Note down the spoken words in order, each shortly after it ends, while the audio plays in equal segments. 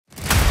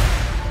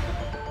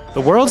The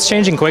world's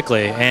changing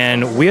quickly,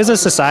 and we as a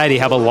society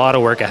have a lot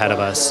of work ahead of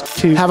us.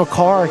 To have a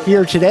car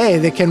here today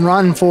that can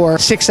run for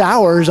 6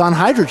 hours on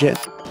hydrogen.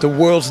 The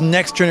world's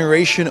next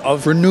generation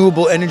of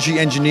renewable energy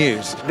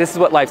engineers. This is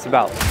what life's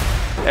about.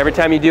 Every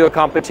time you do a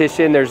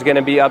competition, there's going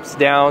to be ups,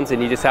 downs,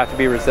 and you just have to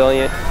be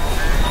resilient.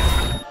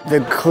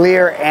 The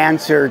clear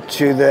answer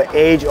to the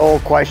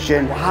age-old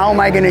question, how am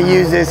I going to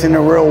use this in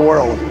the real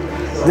world?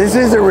 This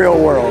is the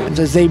real world.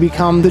 As they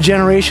become the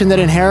generation that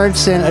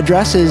inherits and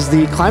addresses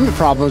the climate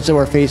problems that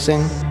we're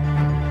facing.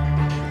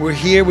 We're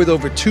here with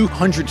over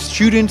 200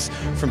 students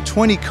from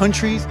 20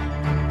 countries.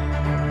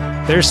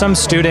 There's some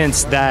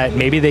students that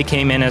maybe they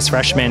came in as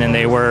freshmen and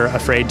they were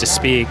afraid to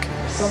speak,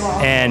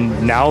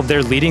 and now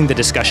they're leading the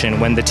discussion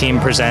when the team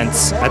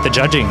presents at the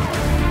judging.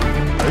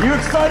 Are you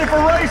excited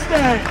for race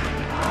day?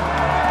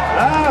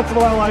 That's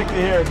what I like to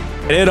hear.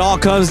 It all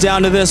comes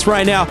down to this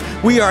right now.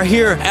 We are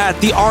here at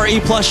the RE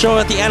Plus show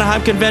at the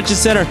Anaheim Convention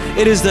Center.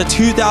 It is the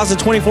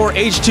 2024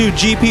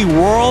 H2GP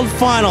World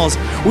Finals.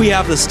 We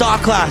have the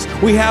stock class,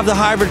 we have the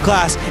hybrid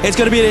class. It's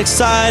going to be an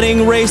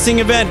exciting racing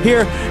event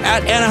here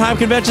at Anaheim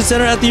Convention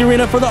Center at the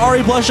arena for the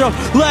RE Plus show.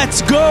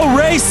 Let's go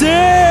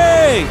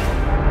racing!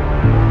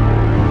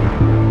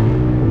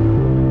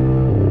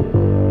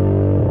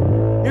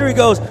 Here he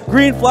goes,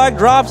 green flag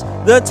drops,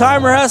 the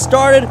timer has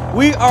started.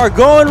 We are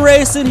going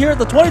racing here at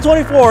the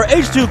 2024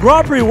 H2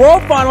 Grand Prix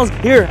World Finals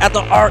here at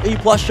the RE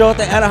Plus show at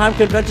the Anaheim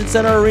Convention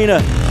Center Arena.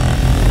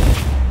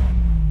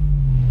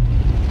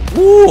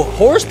 Ooh,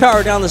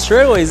 horsepower down the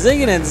straightaway,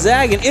 zigging and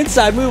zagging,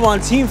 inside move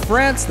on Team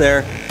France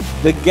there.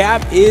 The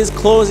gap is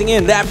closing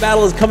in, that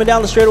battle is coming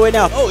down the straightaway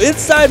now. Oh,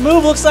 inside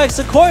move, looks like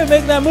Sequoia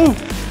making that move.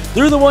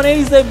 Through the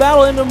 180s they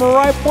battle, into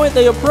Mariah Point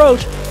they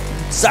approach.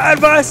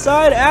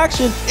 Side-by-side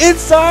action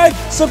inside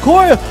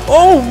Sequoia.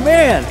 Oh,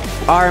 man.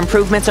 Our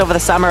improvements over the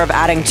summer of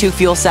adding 2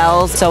 fuel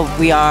cells, so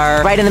we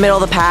are right in the middle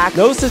of the pack.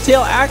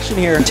 Nose-to-tail action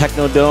here.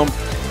 Technodome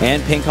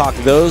and Pink Hawk,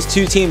 those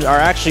two teams are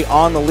actually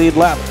on the lead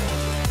lap.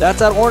 That's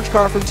that orange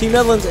car from Team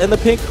Netherlands and the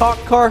Pink Hawk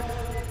car.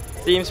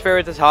 Team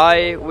spirit is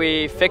high.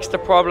 We fixed the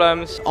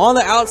problems. On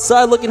the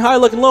outside, looking high,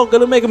 looking low,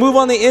 gonna make a move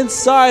on the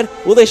inside.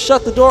 Will they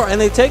shut the door and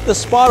they take the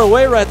spot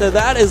away right there?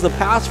 That is the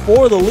pass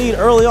for the lead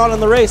early on in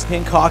the race.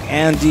 Pink Hawk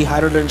and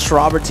Dehydrated and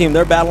Schraber team,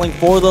 they're battling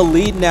for the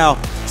lead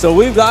now. So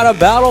we've got a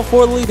battle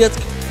for the lead that's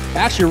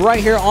actually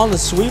right here on the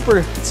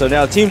sweeper. So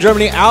now Team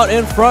Germany out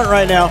in front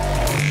right now.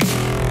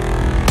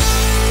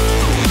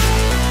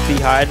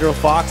 Hydro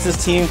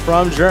Fox's team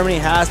from Germany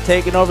has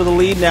taken over the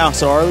lead now.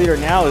 So our leader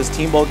now is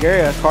Team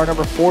Bulgaria, car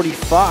number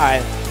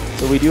 45.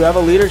 So we do have a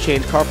leader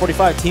change. Car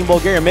 45, Team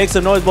Bulgaria. Make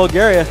some noise,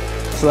 Bulgaria.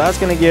 So that's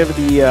going to give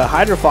the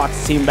Hydro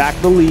Fox team back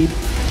the lead.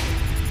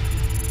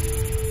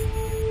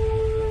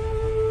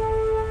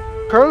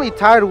 Currently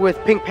tied with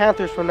Pink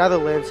Panthers from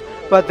Netherlands,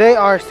 but they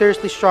are a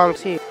seriously strong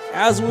team.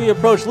 As we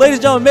approach, ladies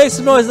and gentlemen, make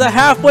some noise, the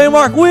halfway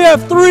mark. We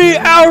have 3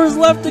 hours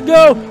left to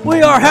go.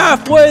 We are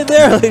halfway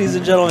there, ladies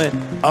and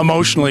gentlemen.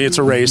 Emotionally, it's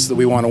a race that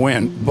we want to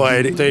win,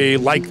 but they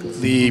like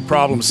the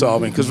problem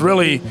solving because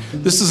really,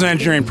 this is an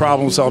engineering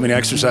problem solving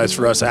exercise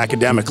for us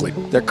academically.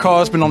 Their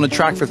car's been on the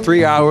track for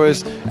 3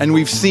 hours, and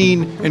we've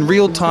seen in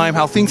real time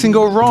how things can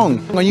go wrong.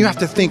 When you have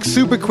to think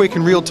super quick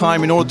in real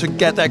time in order to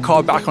get that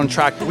car back on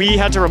track. We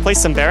had to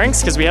replace some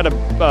bearings because we had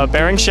a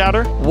bearing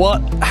shatter.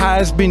 What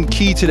has been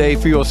key today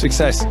for your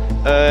success?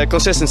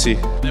 Consistency.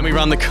 Then we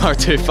ran the car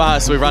too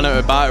fast, we ran out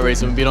of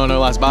batteries, and we've been on our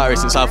last battery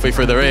since halfway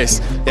through the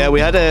race. Yeah, we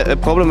had a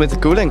problem with the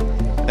cooling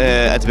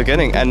at the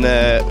beginning, and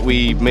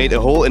we made a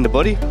hole in the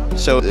body,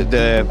 so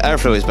the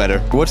airflow is better.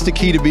 What's the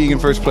key to being in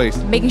first place?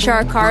 Making sure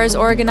our car is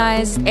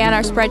organized and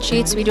our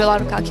spreadsheets. We do a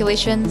lot of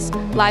calculations,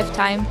 live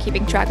time,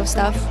 keeping track of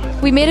stuff.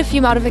 We made a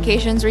few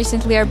modifications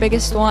recently. Our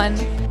biggest one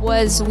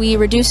was we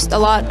reduced a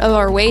lot of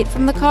our weight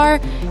from the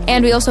car,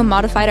 and we also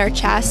modified our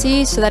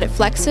chassis so that it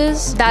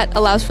flexes. That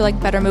allows for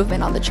better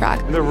movement on the track.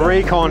 The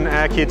recon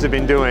our kids have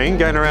been doing,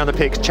 going around the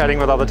pits, chatting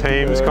with other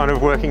teams, kind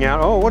of working out,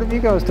 oh, what have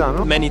you guys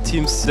done? Many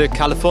teams, the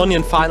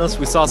Californian finals,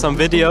 we saw some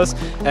videos,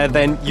 and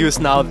then use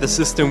now the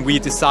system we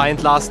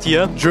designed last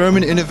year.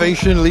 German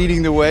innovation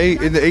leading the way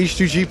in the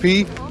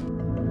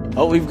H2GP.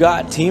 Oh, we've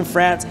got Team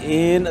France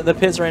in the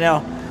pits right now.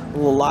 A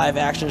little live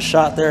action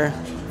shot there.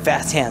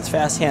 Fast hands,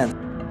 fast hands.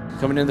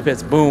 Coming in the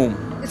pits, boom.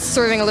 It's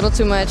swerving a little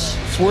too much.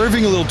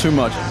 Swerving a little too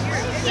much.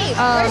 Where's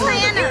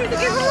Diana?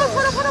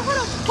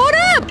 Hold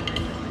up!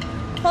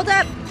 Hold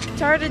up.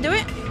 Tell her to do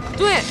it.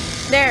 Do it.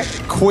 There.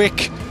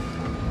 Quick,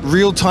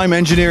 real-time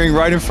engineering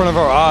right in front of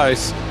our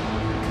eyes.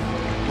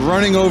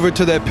 Running over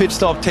to their pit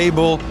stop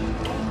table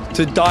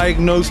to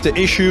diagnose the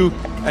issue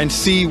and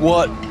see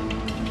what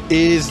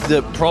is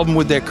the problem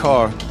with their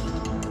car.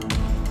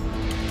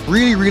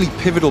 Really, really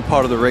pivotal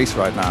part of the race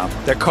right now.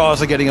 Their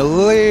cars are getting a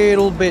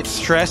little bit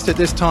stressed at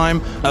this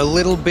time, a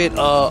little bit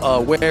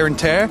wear and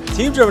tear.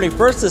 Team Germany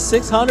first to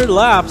 600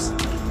 laps.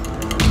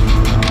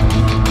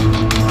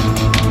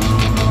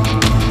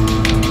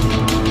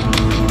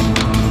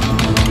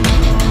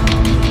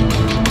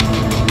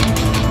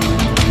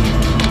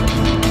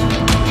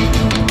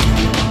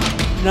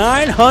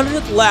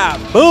 '900th lap.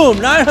 Boom,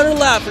 900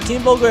 lap for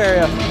Team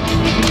Bulgaria.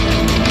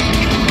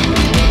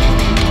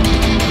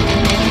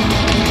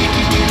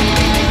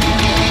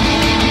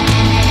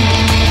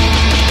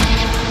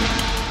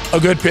 a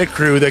good pit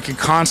crew that could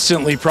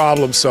constantly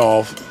problem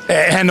solve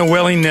and the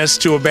willingness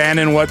to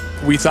abandon what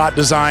we thought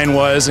design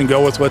was and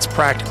go with what's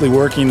practically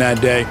working that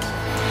day.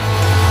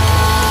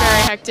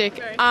 Very hectic.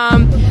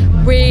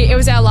 It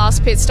was our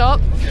last pit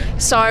stop,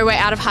 so we're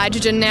out of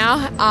hydrogen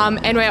now,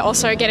 and we're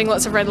also getting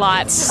lots of red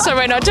lights, so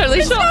we're not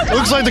totally sure.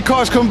 Looks like the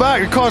car's come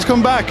back. The car's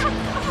come back.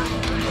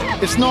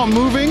 It's not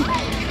moving.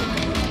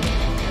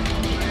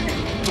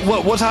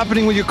 What's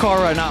happening with your car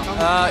right now?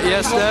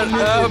 Yes, there's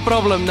a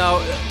problem now.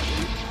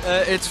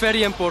 It's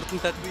very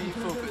important that we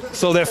focus.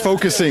 So they're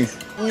focusing.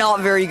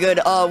 Not very good.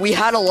 We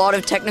had a lot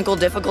of technical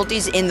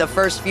difficulties in the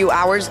first few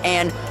hours,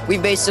 and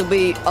we've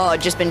basically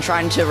just been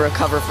trying to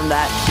recover from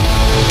that.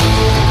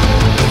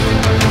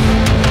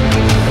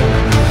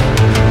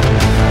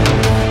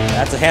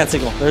 That's a hand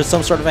signal. There's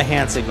some sort of a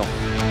hand signal.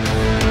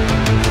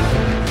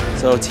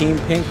 So Team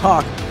Pink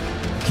Hawk,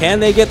 can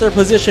they get their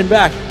position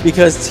back?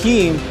 Because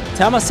Team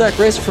Temasek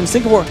Racer from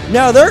Singapore,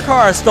 now their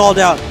car is stalled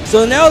out.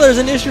 So now there's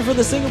an issue for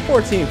the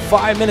Singapore team.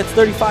 5 minutes,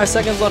 35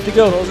 seconds left to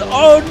go.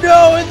 Oh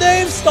no, and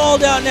they've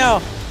stalled out now.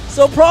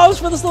 So problems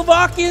for the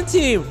Slovakian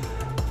team.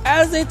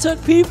 As they took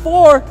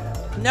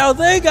P4, now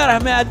they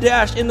got a mad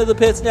dash into the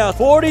pits now.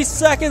 40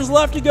 seconds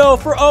left to go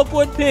for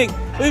Oakwood Pink.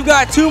 We've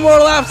got 2 more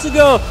laps to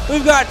go.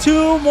 We've got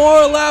 2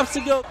 more laps to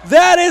go.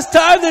 That is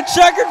time. The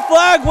checkered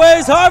flag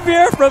waves.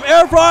 Javier from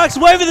Air Products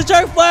waving the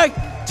checkered flag.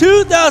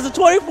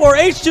 2024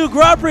 H2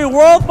 Grand Prix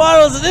World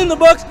Finals is in the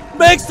books.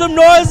 Make some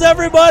noise,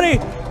 everybody.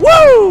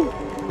 Woo!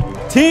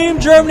 Team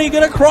Germany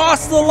gonna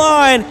cross the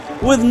line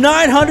with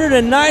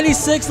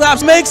 996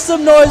 laps. Make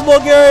some noise,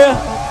 Bulgaria.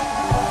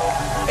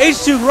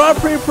 H2 Grand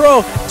Prix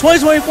Pro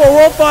 2024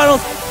 World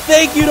Finals.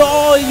 Thank you to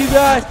all of you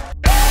guys.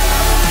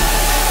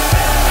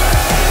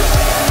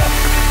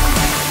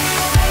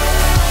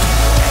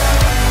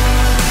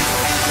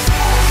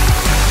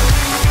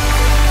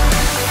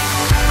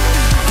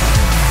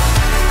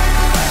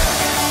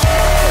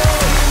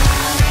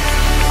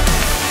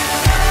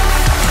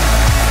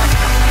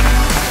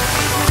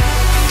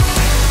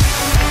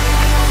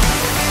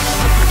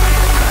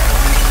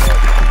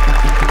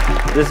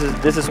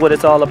 This is what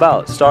it's all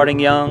about. Starting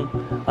young,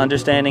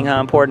 understanding how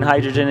important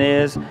hydrogen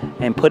is,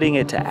 and putting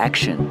it to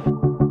action.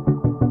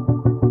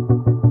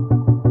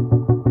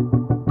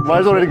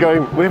 Mine's already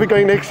going. Where are we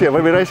going next year?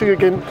 Are we racing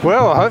again?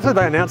 Well, hopefully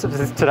they announce it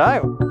today.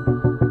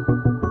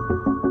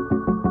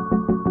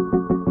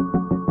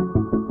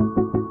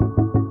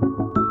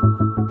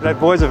 The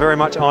boys are very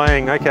much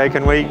eyeing, okay,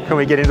 can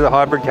we get into the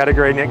hybrid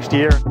category next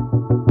year?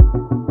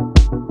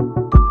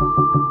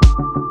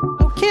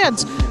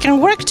 Kids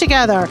can work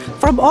together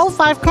from all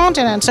 5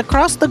 continents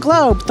across the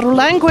globe through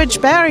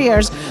language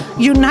barriers,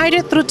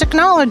 united through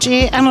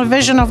technology and a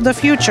vision of the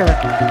future.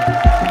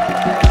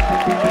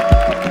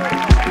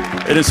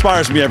 It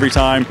inspires me every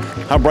time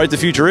how bright the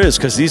future is,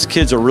 because these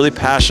kids are really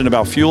passionate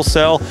about fuel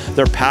cell,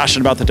 they're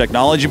passionate about the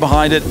technology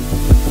behind it.